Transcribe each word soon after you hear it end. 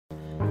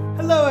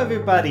Hello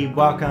everybody,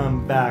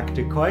 welcome back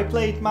to Koi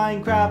Plays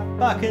Minecraft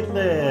Bucket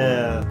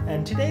List.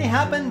 And today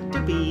happened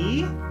to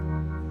be,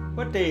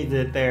 what day is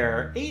it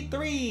there?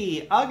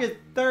 8/3, August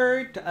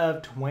 3rd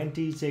of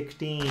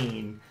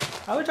 2016.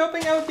 I was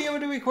hoping I would be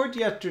able to record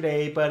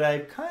yesterday, but I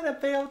kind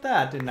of failed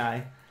that, didn't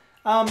I?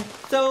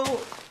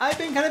 So I've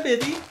been kind of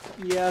busy.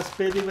 Yes,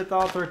 busy with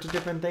all sorts of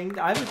different things.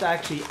 I was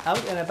actually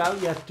out and about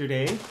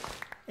yesterday.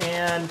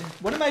 And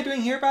what am I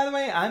doing here, by the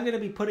way? I'm going to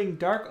be putting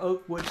dark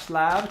oak wood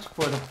slabs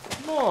for the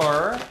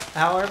floor.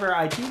 However,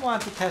 I do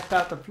want to test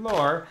out the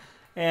floor.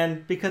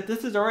 And because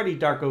this is already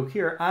dark oak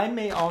here, I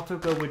may also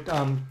go with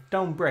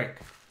stone brick.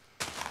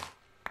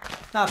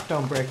 Not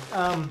stone brick.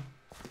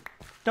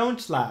 Stone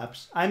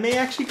slabs. I may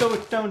actually go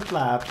with stone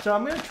slabs. So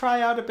I'm going to try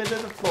out a bit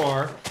of the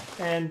floor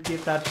and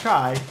give that a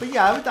try. But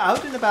yeah, I was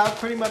out and about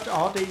pretty much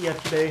all day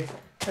yesterday.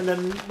 And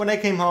then when I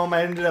came home,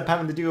 I ended up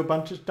having to do a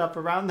bunch of stuff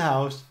around the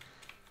house.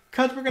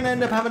 Because we're going to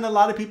end up having a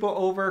lot of people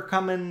over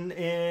coming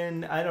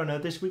in, I don't know,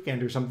 this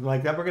weekend or something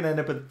like that. We're going to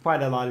end up with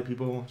quite a lot of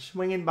people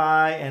swinging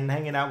by and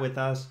hanging out with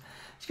us.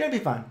 It's going to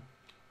be fun.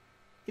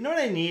 You know what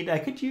I need? I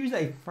could use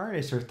a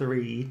furnace or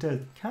three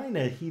to kind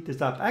of heat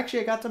this up.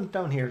 Actually, I got some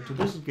stone here, so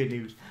this is good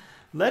news.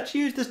 Let's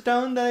use the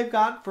stone that I've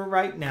got for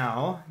right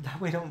now.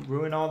 That way I don't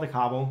ruin all the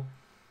cobble.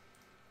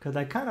 Because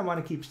I kind of want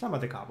to keep some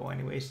of the cobble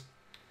anyways.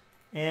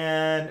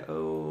 And,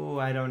 oh,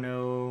 I don't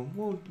know.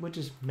 We'll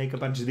just make a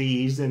bunch of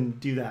these and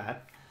do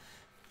that.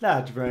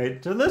 That's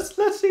right. So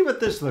let's see what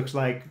this looks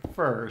like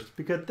first,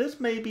 because this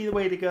may be the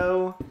way to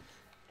go,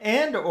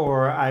 and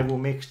or I will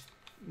mix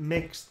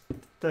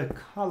the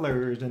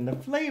colors and the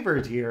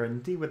flavors here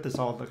and see what this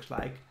all looks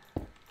like.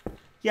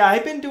 Yeah,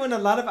 I've been doing a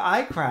lot of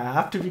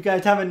iCraft. If you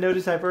guys haven't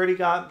noticed, I've already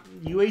got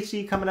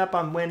UHC coming up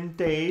on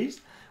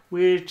Wednesdays,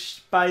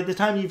 which by the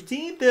time you've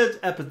seen this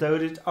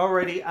episode, it's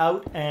already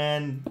out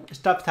and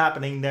stuff's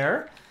happening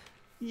there.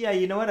 Yeah,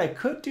 you know what? I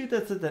could do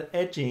this as an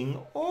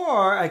edging,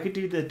 or I could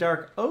do the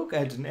dark oak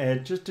edge and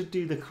edge just to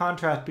do the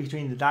contrast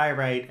between the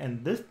diorite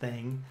and this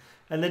thing,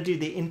 and then do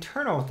the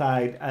internal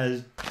side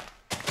as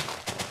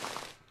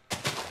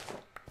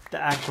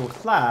the actual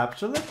slab.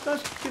 So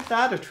let's give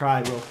that a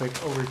try real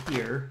quick over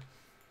here.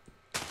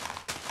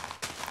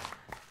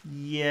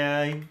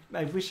 Yeah,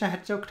 I wish I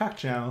had Silk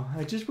Touch now.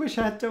 I just wish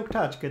I had Silk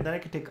Touch, because then I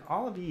could take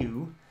all of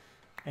you,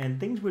 and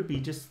things would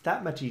be just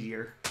that much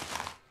easier.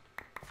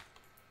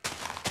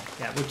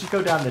 Yeah, we'll just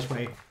go down this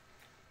way.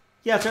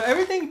 Yeah, so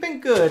everything's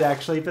been good,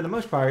 actually, for the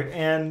most part.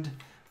 And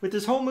with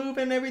this whole move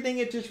and everything,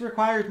 it just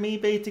requires me,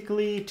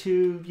 basically,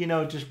 to, you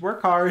know, just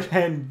work hard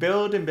and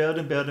build and build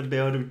and build and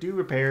build and do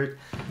repairs.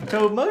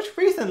 So most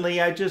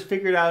recently, I just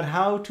figured out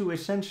how to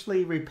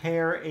essentially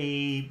repair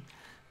a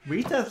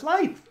recessed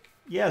light.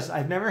 Yes,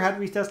 I've never had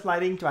recessed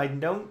lighting, so I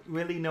don't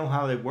really know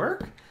how they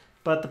work.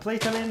 But the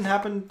place I'm in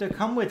happened to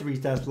come with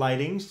recessed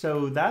lighting,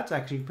 so that's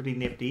actually pretty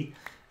nifty.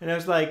 And I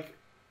was like,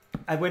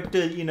 I went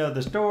to, you know,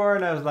 the store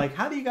and I was like,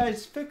 how do you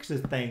guys fix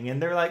this thing?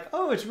 And they're like,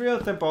 oh, it's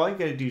real simple. All you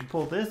gotta do is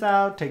pull this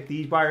out, take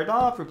these wires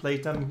off,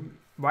 replace them,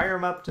 wire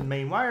them up to the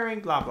main wiring,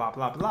 blah, blah,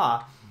 blah,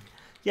 blah.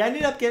 Yeah, I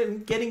ended up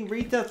getting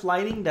recessed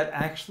lighting that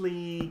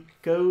actually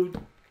goes,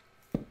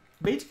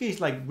 basically it's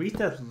like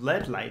recessed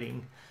LED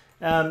lighting.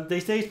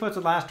 They say it's supposed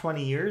to last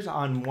 20 years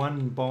on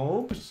one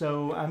bulb,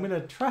 so I'm going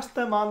to trust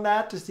them on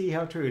that to see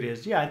how true it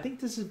is. Yeah, I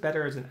think this is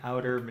better as an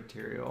outer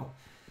material.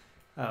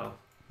 Oh,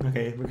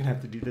 okay, we're going to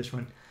have to do this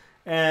one.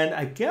 And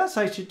I guess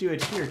I should do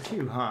it here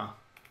too, huh?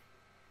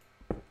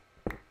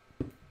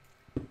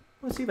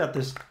 Let's see about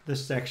this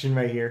section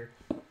right here.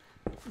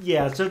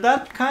 Yeah, so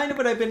that's kind of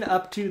what I've been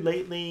up to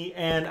lately,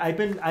 and I've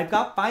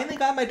finally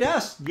got my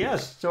desk.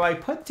 Yes, so I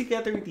put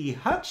together the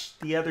hutch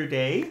the other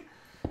day.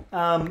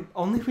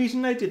 Only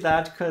reason I did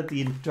that because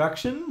the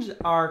instructions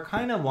are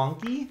kind of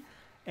wonky,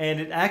 and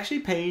it actually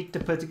pays to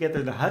put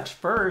together the hutch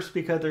first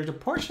because there's a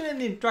portion in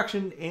the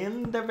instruction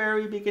in the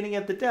very beginning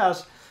of the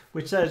desk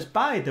which says,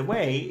 by the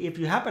way, if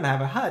you happen to have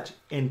a hutch,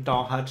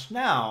 install hutch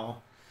now.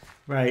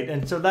 Right,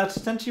 and so that's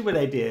essentially what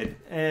I did.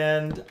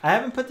 And I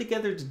haven't put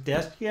together the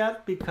desk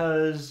yet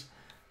because,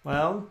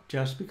 well,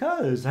 just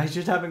because. I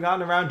just haven't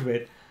gotten around to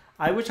it.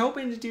 I was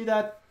hoping to do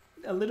that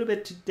a little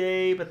bit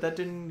today, but that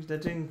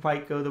didn't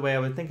quite go the way I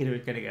was thinking it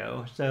was going to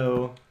go.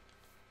 So,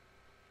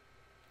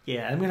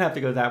 yeah, I'm going to have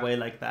to go that way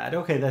like that.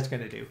 Okay, that's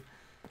going to do.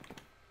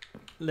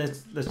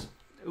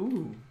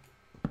 Ooh.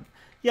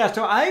 Yeah,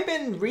 so I've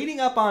been reading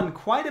up on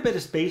quite a bit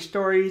of space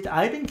stories.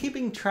 I've been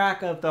keeping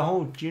track of the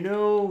whole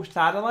Juno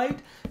satellite,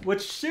 which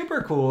is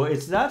super cool.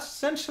 That's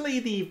essentially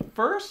the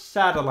first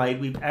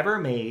satellite we've ever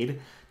made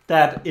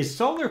that is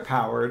solar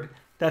powered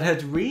that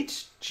has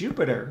reached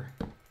Jupiter.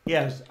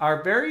 Yes,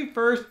 our very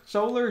first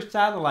solar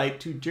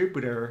satellite to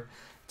Jupiter.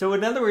 So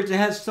in other words, it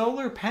has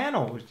solar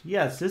panels.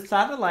 Yes, this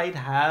satellite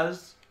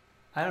has,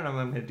 I don't know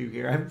what I'm going to do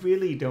here. I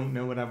really don't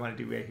know what I want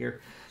to do right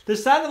here. The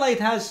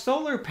satellite has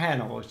solar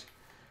panels.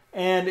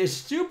 And it's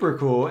super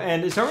cool,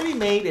 and it's already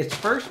made its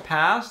first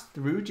pass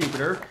through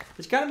Jupiter.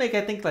 It's got to make,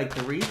 I think, like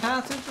 3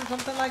 passes or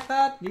something like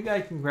that. You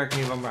guys can correct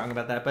me if I'm wrong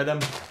about that. But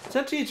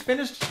essentially, it's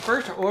finished its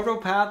first orbital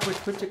path, which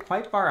puts it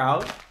quite far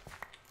out.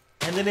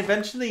 And then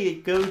eventually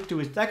it goes to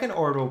a second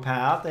orbital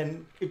path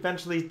and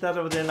eventually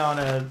settles in on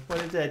a, what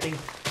is it, I think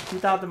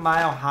 2,000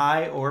 mile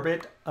high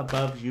orbit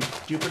above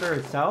Jupiter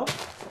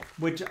itself.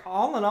 Which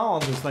all in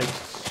all is like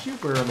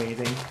super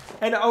amazing.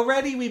 And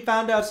already we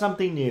found out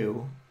something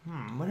new.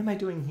 What am I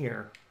doing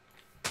here?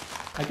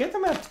 I guess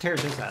I'm gonna have to tear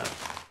this up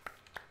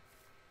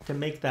to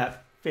make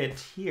that fit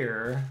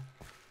here.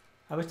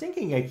 I was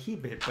thinking I'd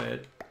keep it,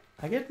 but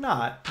I guess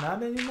not.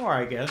 Not anymore,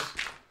 I guess.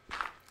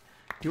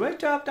 Do I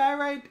drop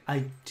diorite?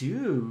 I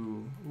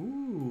do.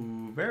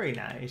 Ooh, very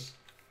nice.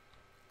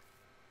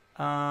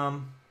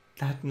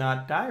 That's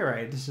not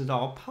diorite. This is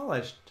all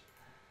polished.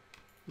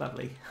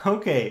 Lovely.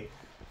 Okay.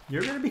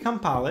 You're going to become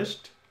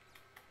polished.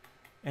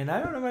 And I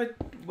don't know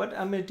what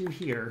I'm going to do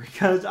here.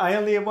 Because I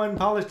only have one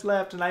polished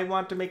left and I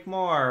want to make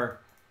more.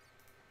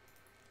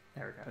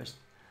 There it goes.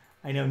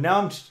 I know. Now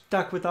I'm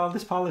stuck with all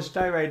this polished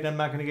diorite and I'm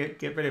not going to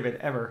get rid of it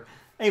ever.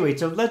 Anyway,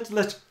 so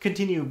let's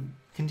continue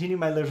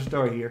my little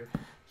story here.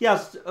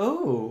 Yes.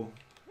 Oh,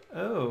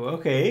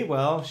 okay.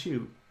 Well,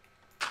 shoot.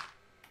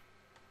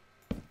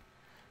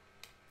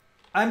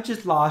 I'm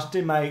just lost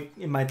in my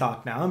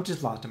thought now. I'm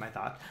just lost in my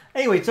thought.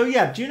 Anyway, so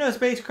yeah, Juno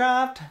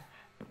spacecraft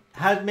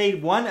has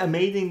made one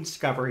amazing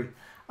discovery.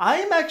 I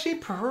am actually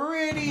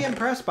pretty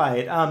impressed by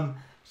it.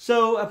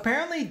 So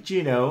apparently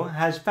Juno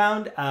has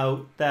found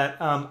out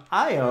that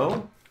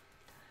Io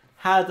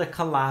has a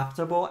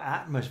collapsible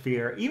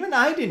atmosphere. Even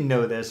I didn't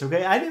know this,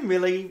 okay? I didn't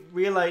really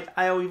realize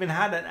Io even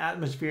had an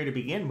atmosphere to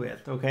begin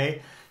with,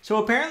 okay?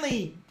 So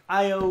apparently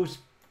Io's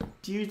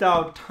used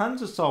out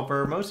tons of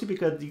sulfur, mostly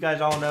because you guys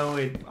all know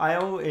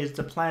Io is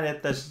the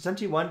planet that's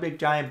essentially one big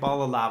giant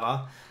ball of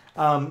lava.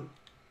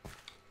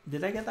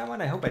 Did I get that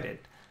one? I hope I did.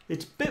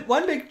 It's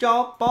one big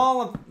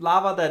ball of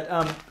lava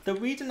that the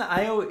reason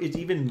Io is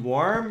even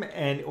warm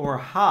or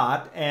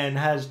hot and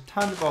has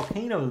tons of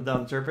volcanoes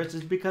on the surface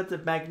is because the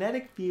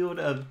magnetic field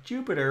of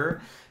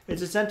Jupiter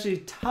is essentially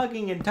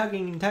tugging and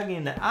tugging and tugging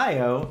into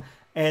Io,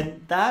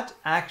 and that's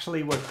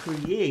actually what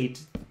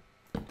creates.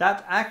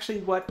 That's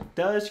actually what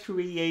does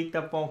create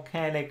the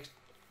volcanic.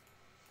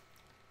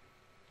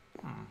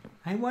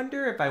 I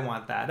wonder if I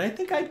want that. I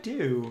think I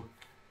do.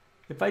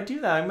 If I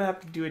do that, I'm gonna have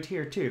to do it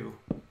here too.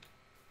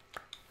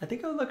 I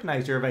think it'll look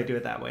nicer if I do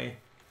it that way.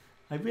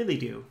 I really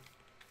do.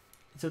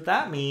 So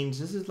that means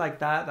this is like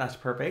that. That's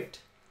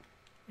perfect.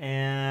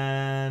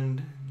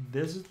 And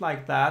this is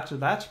like that. So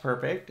that's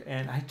perfect.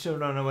 And I still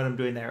don't know what I'm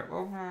doing there.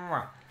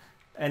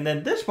 And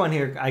then this one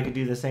here, I could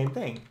do the same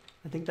thing.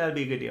 I think that'd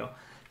be a good deal.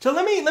 So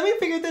let me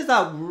figure this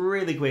out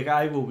really quick.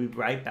 I will be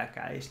right back,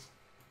 guys.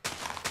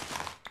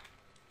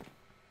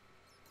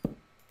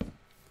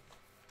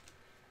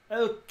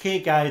 Okay,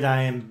 guys,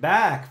 I am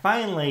back,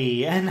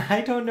 finally. And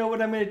I don't know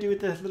what I'm going to do with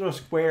this little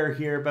square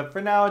here, but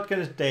for now it's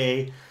going to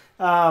stay.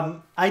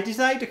 I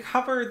decided to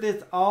cover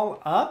this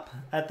all up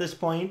at this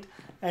point,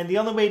 and the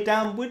only way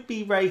down would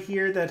be right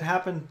here that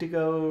happened to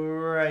go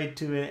right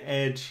to an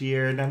edge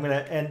here.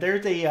 And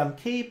there's a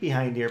cave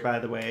behind here, by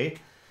the way.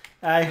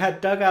 I had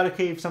dug out a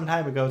cave some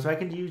time ago, so I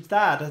can use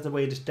that as a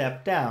way to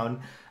step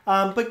down.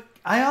 But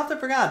I also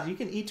forgot, you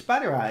can eat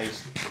spider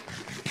eyes.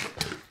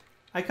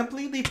 I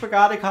completely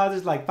forgot it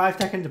causes like 5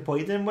 seconds of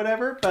poison,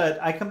 whatever, but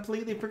I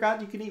completely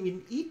forgot you can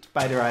even eat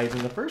spider eyes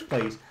in the first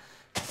place.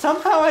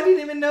 Somehow I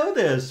didn't even know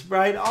this,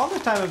 right? All the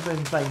time I've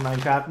been playing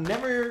Minecraft,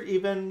 never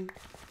even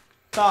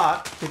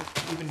thought to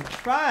even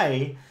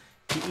try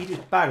to eat a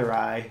spider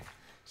eye.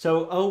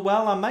 So, oh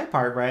well on my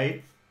part,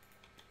 right?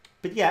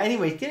 But yeah,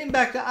 anyways, getting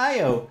back to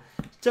Io.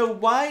 So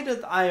why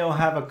does Io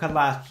have a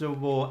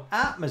collapsible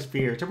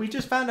atmosphere? So we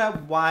just found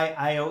out why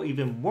Io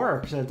even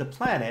works as a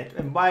planet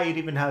and why it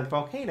even has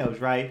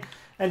volcanoes, right?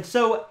 And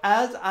so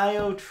as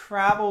Io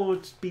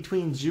travels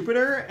between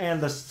Jupiter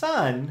and the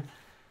sun,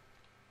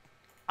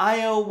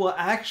 Io will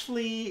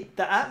actually,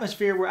 the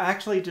atmosphere will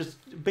actually just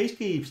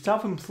basically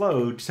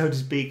self-implode, so to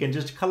speak, and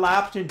just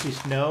collapse into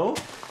snow.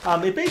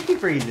 It basically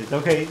freezes,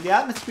 okay? The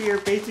atmosphere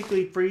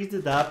basically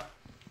freezes up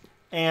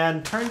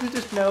and turns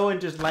into snow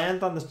and just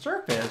lands on the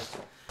surface,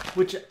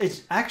 which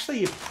is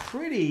actually a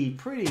pretty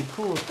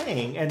cool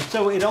thing. And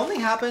so it only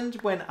happens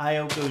when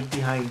Io goes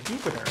behind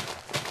Jupiter.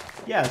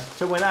 Yes,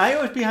 so when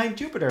Io is behind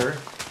Jupiter,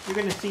 you're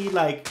going to see,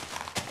 like,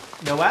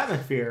 no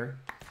atmosphere.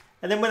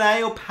 And then when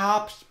Io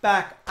pops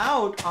back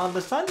out on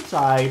the sun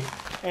side,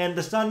 and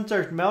the sun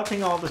starts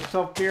melting all the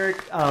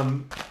sulfuric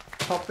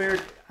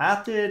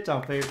acid,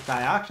 sulfuric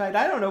dioxide,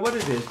 I don't know what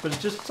it is, but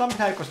it's just some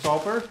type of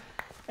sulfur.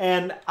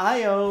 And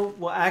Io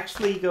will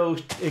actually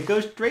it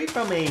goes straight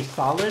from a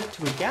solid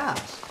to a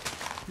gas,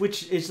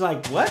 which is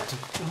like, what?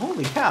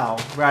 Holy cow,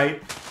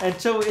 right? And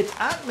so its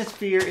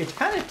atmosphere, it's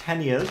kind of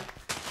tenuous,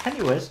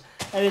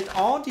 and it's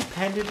all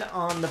dependent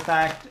on the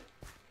fact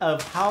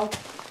of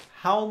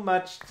how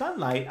much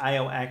sunlight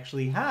Io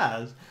actually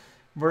has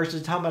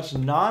versus how much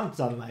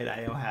non-sunlight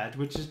Io has,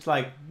 which is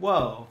like,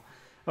 whoa.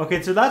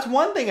 Okay, so that's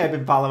one thing I've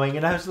been following,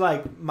 and I was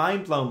like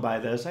mind blown by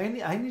this. I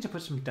need to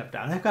put some stuff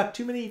down. I've got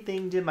too many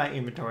things in my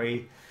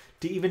inventory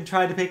to even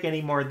try to pick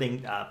any more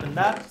things up, and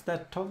that's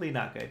totally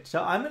not good.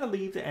 So I'm going to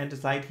leave the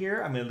andesite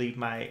here. I'm going to leave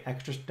my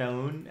extra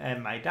stone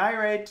and my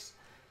diorites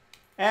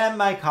and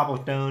my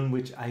cobblestone,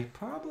 which I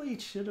probably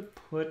should have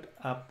put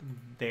up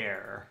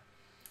there.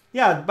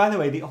 Yeah, by the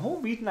way, the whole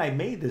reason I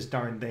made this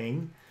darn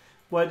thing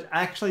was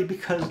actually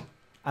because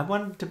I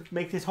wanted to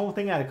make this whole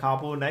thing out of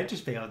cobble, and I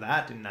just failed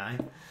that, didn't I?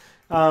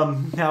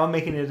 Now I'm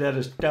making it out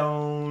of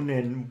stone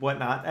and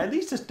whatnot. At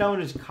least the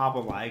stone is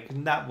cobble-like,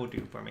 and that will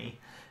do for me.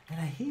 And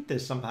I hate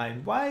this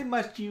sometimes. Why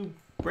must you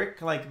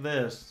brick like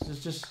this?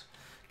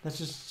 That's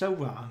just so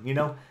wrong, you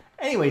know?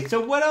 Anyway, so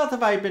what else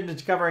have I been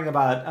discovering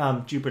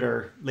about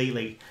Jupiter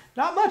lately?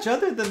 Not much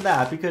other than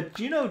that, because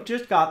Juno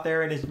just got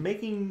there and is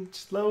making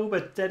slow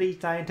but steady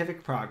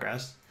scientific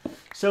progress.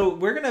 So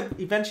we're going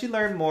to eventually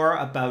learn more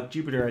about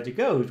Jupiter as it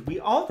goes. We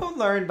also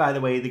learned, by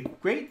the way, the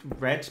Great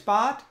Red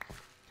Spot.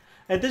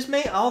 And this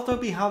may also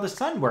be how the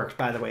sun works,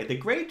 by the way. The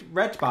Great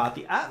Red Spot,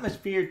 the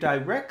atmosphere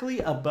directly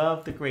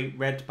above the Great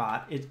Red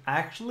Spot, is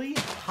actually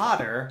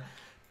hotter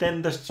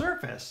than the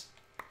surface.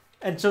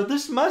 And so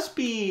this must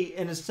be,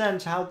 in a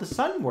sense, how the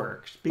sun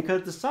works.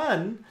 Because the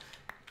sun,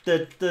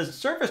 the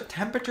surface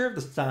temperature of the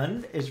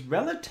sun is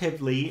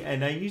relatively,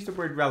 and I use the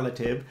word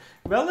relative,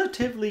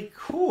 relatively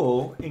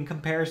cool in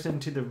comparison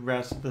to the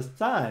rest of the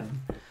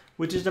sun.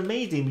 Which is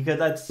amazing because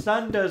that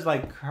sun does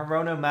like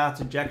coronal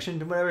mass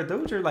ejections and whatever.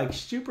 Those are like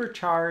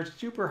supercharged,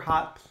 super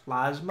hot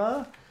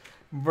plasma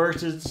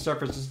versus the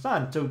surface of the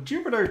sun. So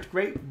Jupiter's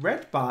Great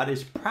Red Spot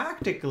is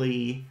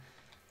practically,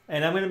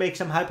 and I'm going to make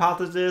some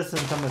hypothesis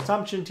and some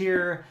assumptions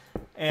here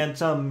and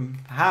some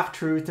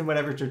half-truth and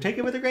whatever. So take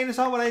it with a grain of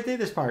salt when I say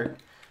this part.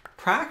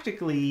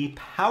 Practically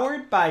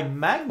powered by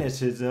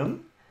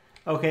magnetism.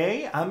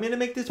 Okay, I'm going to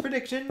make this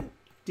prediction.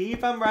 See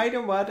if I'm right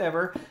or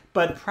whatever,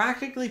 but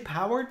practically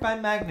powered by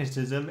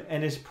magnetism,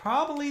 and is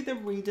probably the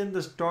reason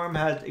the storm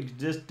has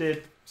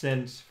existed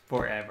since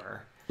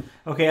forever.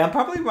 Okay, I'm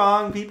probably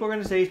wrong. People are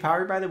going to say it's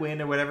powered by the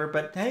wind or whatever,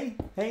 but hey,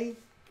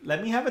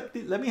 let me have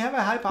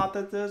a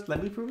hypothesis.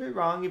 Let me prove it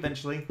wrong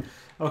eventually.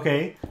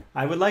 Okay,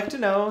 I would like to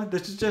know.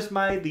 This is just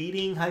my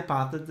leading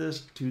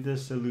hypothesis to the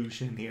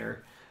solution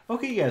here.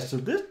 Okay, yes, so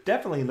this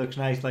definitely looks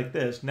nice like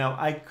this. Now,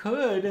 I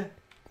could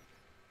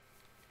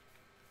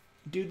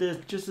do this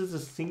just as a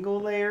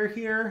single layer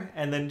here,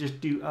 and then just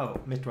do,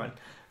 oh, missed one.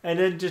 And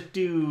then just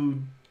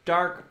do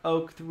dark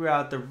oak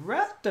throughout the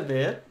rest of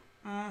it.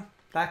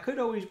 That could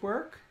always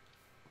work.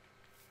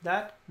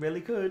 That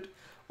really could.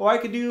 Or I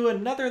could do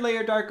another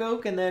layer dark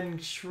oak and then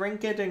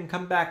shrink it and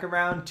come back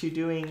around to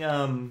doing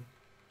another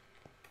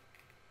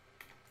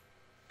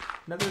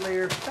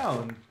layer of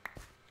stone.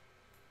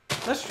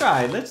 Let's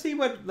try. Let's see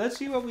what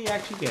we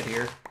actually get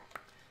here.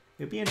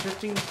 It'd be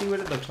interesting to see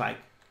what it looks like.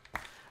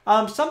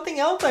 Something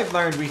else I've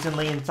learned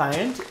recently in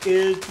science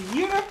is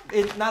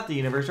not the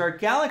universe, our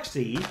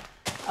galaxy.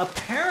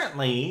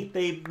 Apparently,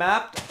 they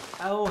mapped,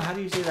 oh, how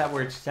do you say that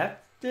word?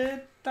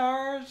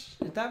 Septistars?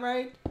 Is that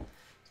right?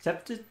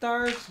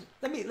 Septistars?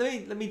 Let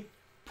me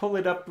pull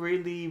it up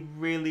really,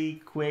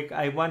 really quick.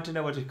 I want to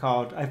know what it's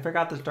called. I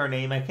forgot the star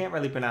name. I can't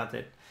really pronounce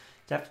it.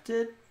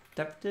 Septid?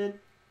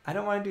 I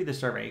don't want to do the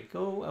survey.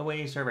 Go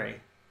away, survey.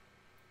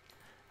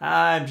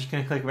 I'm just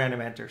going to click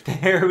random enter.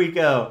 There we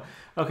go.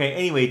 Okay,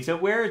 anyway, so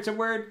where it's a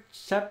word,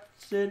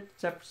 septid,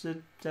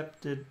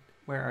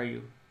 where are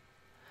you?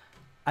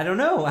 I don't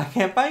know. I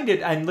can't find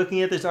it. I'm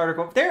looking at this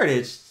article. There it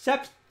is.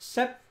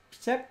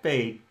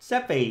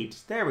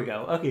 Sepades. There we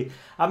go. Okay,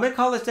 I'm going to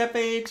call it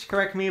sepades.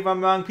 Correct me if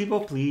I'm wrong,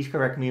 people. Please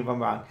correct me if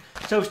I'm wrong.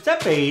 So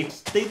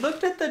sepades, they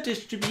looked at the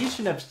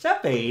distribution of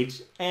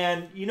sepades,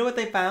 and you know what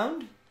they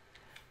found?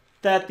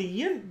 That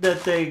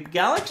the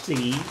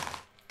galaxy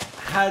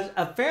has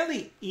a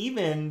fairly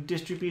even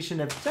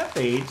distribution of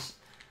sepades,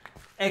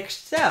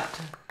 except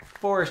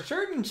for a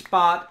certain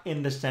spot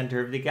in the center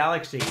of the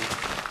galaxy.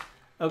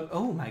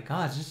 Oh my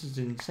gosh, this is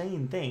an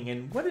insane thing.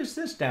 And what is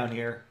this down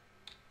here?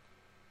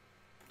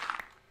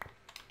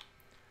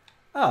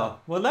 Oh,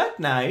 well that's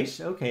nice.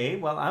 Okay,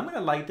 well I'm going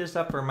to light this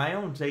up for my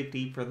own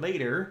safety for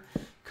later,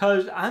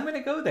 because I'm going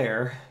to go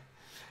there.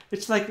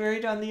 It's like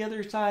right on the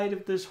other side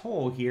of this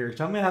hole here,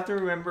 so I'm going to have to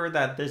remember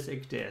that this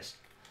exists.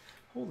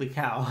 Holy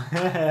cow.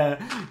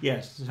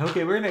 Yes.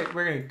 Okay, we're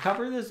gonna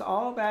cover this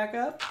all back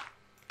up,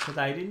 because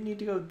I didn't need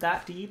to go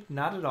that deep,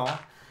 not at all.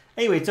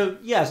 Anyway, so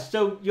yes,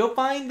 so you'll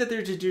find that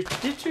there's a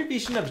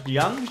distribution of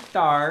young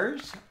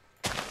stars.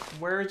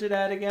 Where is it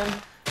at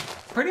again?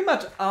 Pretty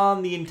much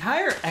on the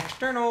entire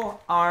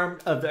external arm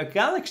of the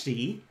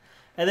galaxy.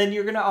 And then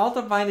you're gonna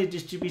also find a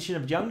distribution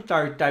of young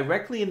stars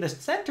directly in the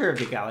center of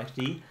the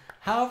galaxy.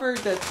 However,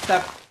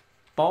 that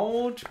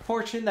bulge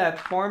portion that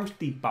forms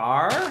the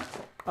bar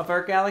of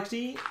our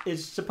galaxy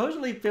is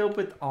supposedly filled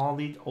with all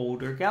these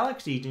older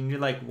galaxies. And you're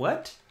like,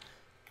 what?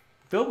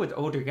 Filled with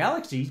older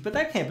galaxies? But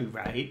that can't be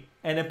right.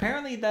 And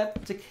apparently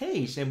that's the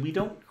case, and we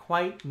don't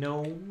quite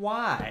know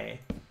why.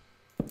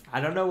 I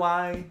don't know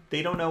why.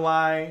 They don't know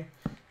why.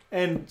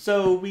 And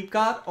so we've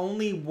got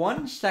only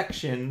one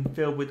section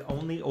filled with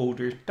only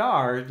older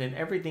stars, and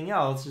everything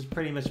else is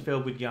pretty much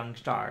filled with young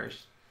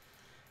stars.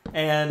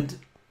 And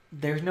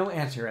there's no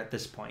answer at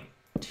this point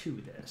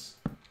to this.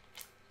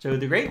 So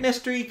the great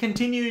mystery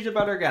continues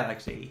about our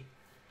galaxy.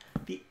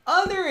 The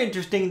other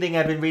interesting thing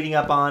I've been reading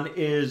up on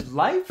is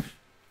life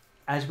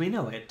as we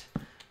know it.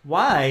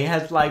 Why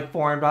has life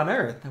formed on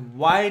Earth?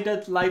 Why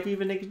does life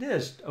even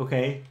exist?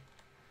 Okay.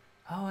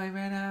 Oh, I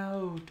ran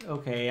out.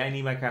 Okay, I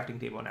need my crafting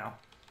table now.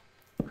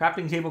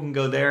 Crafting table can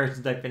go there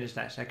since I finished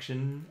that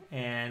section.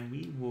 And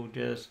we will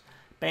just,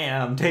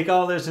 bam, take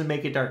all this and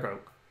make it dark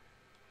oak.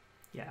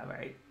 Yeah,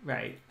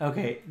 right.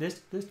 Okay,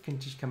 this can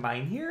just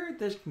combine here.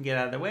 This can get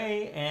out of the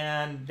way.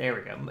 And there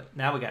we go.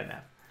 Now we got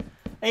enough.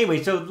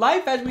 Anyway, so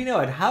life as we know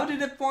it. How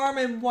did it form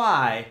and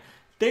why?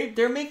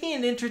 They're making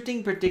an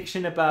interesting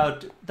prediction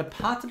about the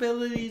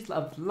possibilities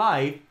of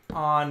life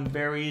on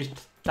various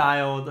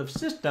styles of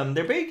system.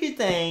 They're basically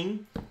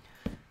saying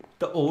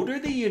the older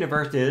the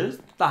universe is,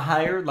 the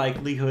higher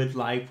likelihood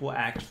life will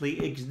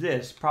actually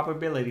exist,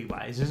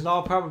 probability-wise. This is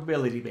all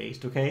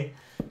probability-based, okay?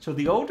 So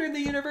the older the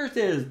universe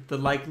is, the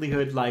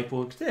likelihood life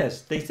will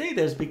exist. They say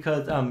this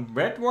because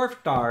red dwarf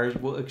stars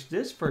will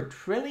exist for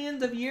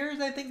trillions of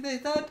years, I think they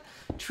said.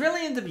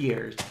 Trillions of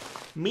years.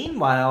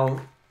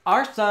 Meanwhile,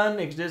 our sun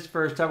exists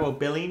for several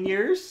billion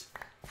years.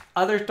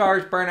 Other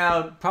stars burn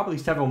out probably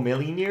several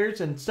million years.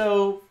 And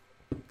so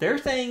they're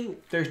saying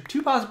there's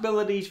two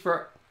possibilities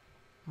for...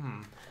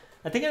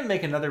 I think I'm going to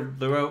make another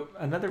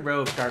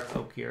row of dark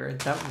oak here.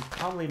 That would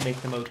probably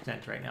make the most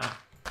sense right now.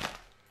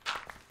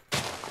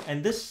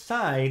 And this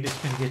side is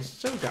going to get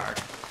so dark.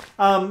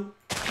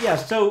 Yeah,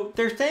 so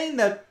they're saying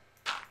that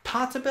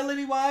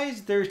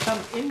possibility-wise, there's some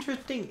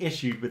interesting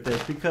issues with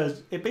this.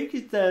 Because it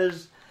basically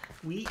says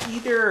we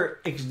either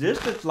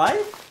exist as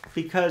life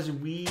because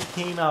we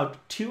came out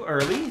too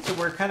early. So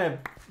we're kind of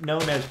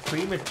known as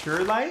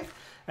premature life.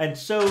 And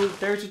so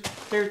there's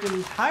an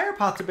entire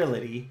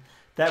possibility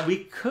that we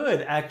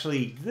could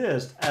actually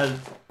exist as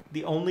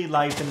the only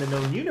life in the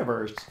known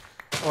universe,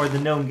 or the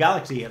known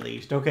galaxy at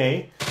least,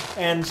 okay?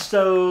 And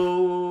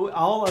so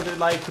all other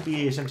life could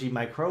be essentially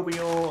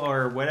microbial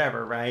or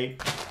whatever,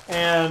 right?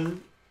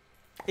 And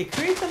it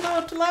creates a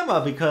little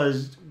dilemma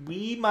because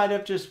we might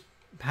have just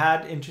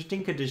had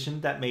interesting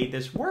conditions that made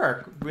this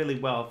work really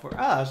well for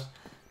us,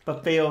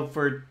 but failed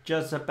for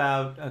just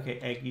about... Okay,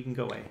 egg, you can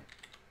go away.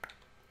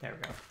 There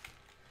we go.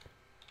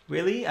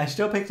 Really? I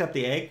still picked up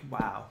the egg?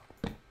 Wow.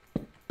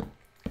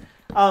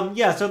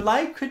 Yeah, so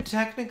life could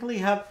technically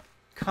have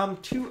come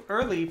too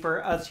early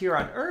for us here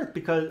on Earth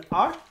because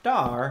our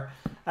star,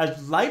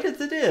 as light as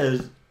it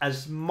is,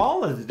 as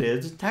small as it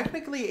is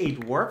technically a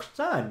dwarf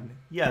sun.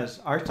 Yes,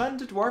 our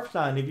sun's a dwarf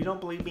sun. If you don't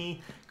believe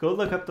me, go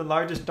look up the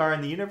largest star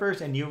in the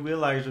universe and you'll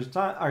realize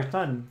our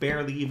sun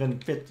barely even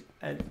fits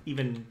an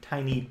even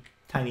tiny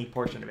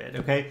portion of it,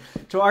 okay?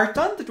 So our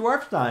sun's a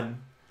dwarf sun,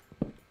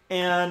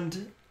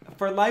 and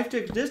for life to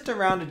exist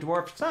around a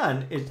dwarf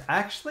sun is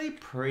actually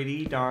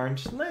pretty darn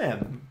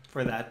slim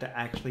for that to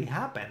actually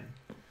happen.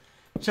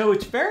 So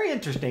it's very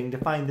interesting to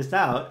find this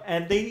out.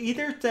 And they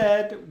either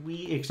said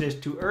we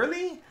exist too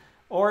early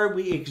or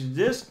we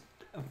exist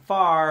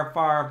far,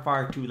 far,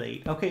 far too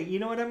late. Okay, you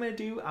know what I'm going to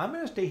do? I'm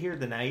going to stay here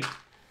tonight.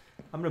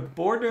 I'm going to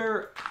board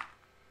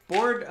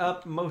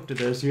up most of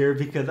this here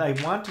because I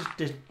want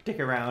to stick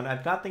around.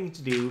 I've got things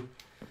to do.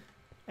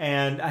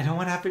 And I don't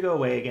want to have to go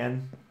away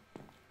again.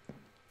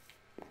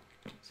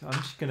 So I'm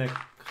just going to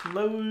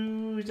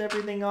close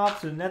everything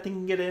off so nothing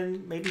can get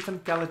in. Maybe some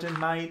skeletons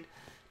might.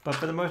 But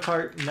for the most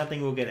part,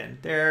 nothing will get in.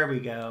 There we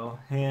go.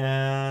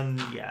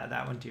 And yeah,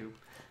 that one too.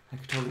 I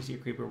could totally see a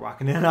creeper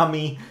walking in on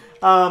me.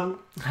 Oh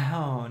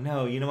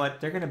no, you know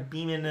what? They're going to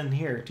beam in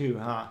here too,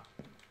 huh?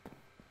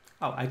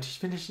 Oh, I just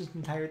finished this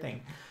entire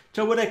thing.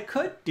 So what I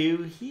could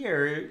do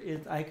here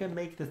is I could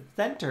make the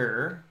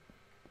center,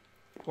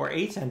 or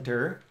a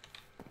center,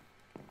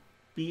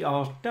 be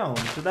all stone.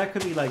 So that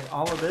could be like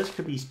all of this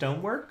could be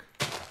stonework.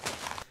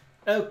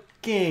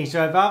 Okay,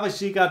 so I've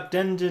obviously got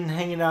dungeon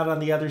hanging out on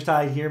the other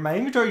side here. My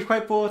inventory is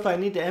quite full, so I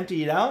need to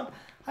empty it out.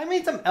 I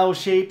made some L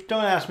shape.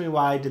 Don't ask me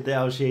why I did the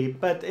L shape,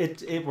 but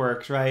it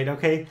works, right?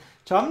 Okay,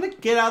 so I'm going to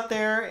get out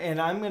there and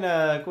I'm going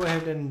to go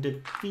ahead and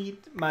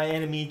defeat my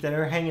enemies that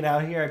are hanging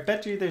out here. I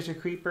bet you there's a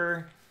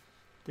creeper.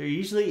 There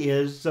usually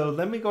is. So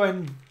let me go ahead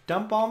and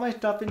dump all my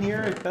stuff in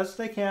here as best as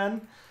I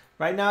can.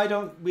 Right now I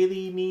don't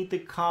really need the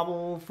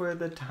cobble for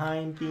the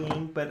time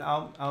being, but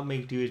I'll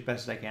make do as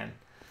best as I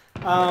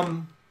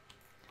can.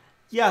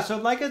 Yeah, so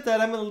like I said,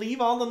 I'm going to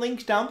leave all the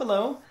links down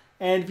below.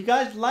 And if you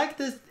guys like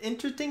this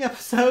interesting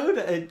episode,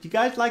 if you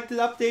guys like the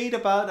update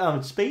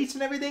about space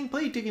and everything,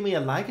 please do give me a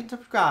like and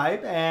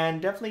subscribe.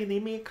 And definitely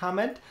leave me a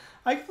comment.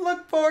 I can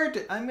look forward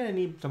to... I'm going to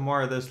need some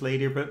more of this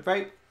later, but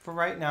for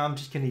right now, I'm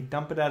just going to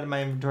dump it out of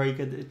my inventory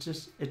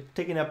because it's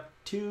taking up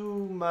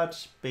too much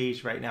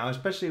space right now,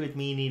 especially with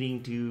me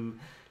needing to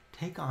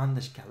take on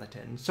the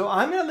skeleton. So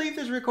I'm going to leave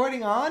this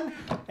recording on,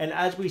 and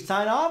as we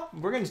sign off,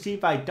 we're going to see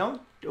if I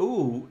don't...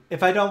 Ooh,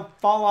 if I don't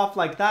fall off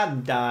like that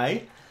and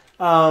die.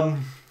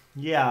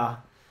 Yeah.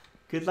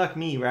 Good luck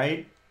me,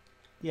 right?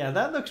 Yeah,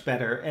 that looks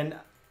better. And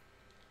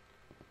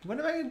what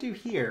am I going to do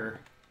here?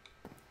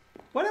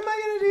 What am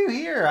I going to do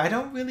here? I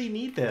don't really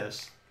need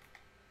this.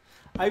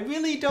 I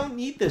really don't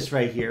need this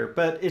right here,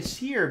 but it's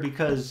here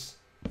because...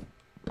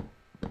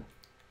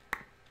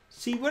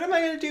 See, what am I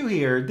going to do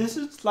here? This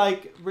is,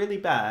 like, really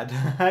bad.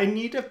 I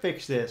need to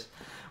fix this.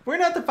 We're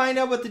going to have to find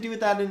out what to do with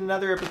that in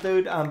another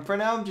episode. For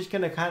now, I'm just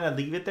going to kind of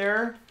leave it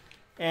there.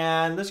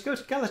 And let's go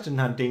skeleton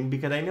hunting,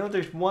 because I know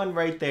there's one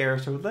right there.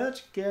 So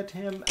let's get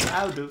him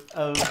out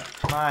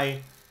of my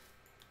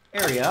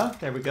area.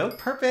 There we go.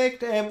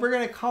 Perfect. And we're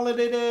going to call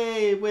it a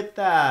day with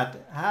that.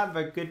 Have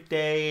a good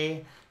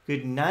day,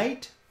 good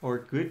night, or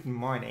good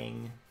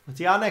morning. We'll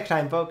see y'all next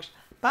time, folks.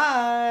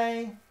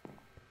 Bye!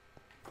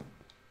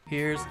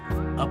 Here's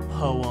a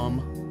poem.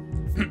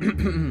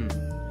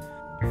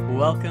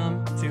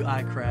 Welcome to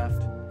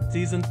iCraft.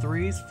 Season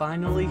 3's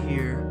finally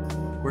here.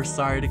 We're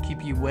sorry to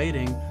keep you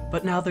waiting,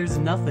 but now there's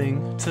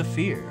nothing to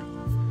fear.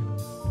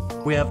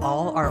 We have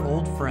all our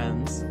old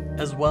friends,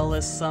 as well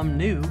as some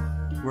new.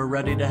 We're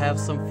ready to have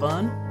some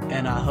fun,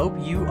 and I hope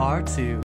you are too.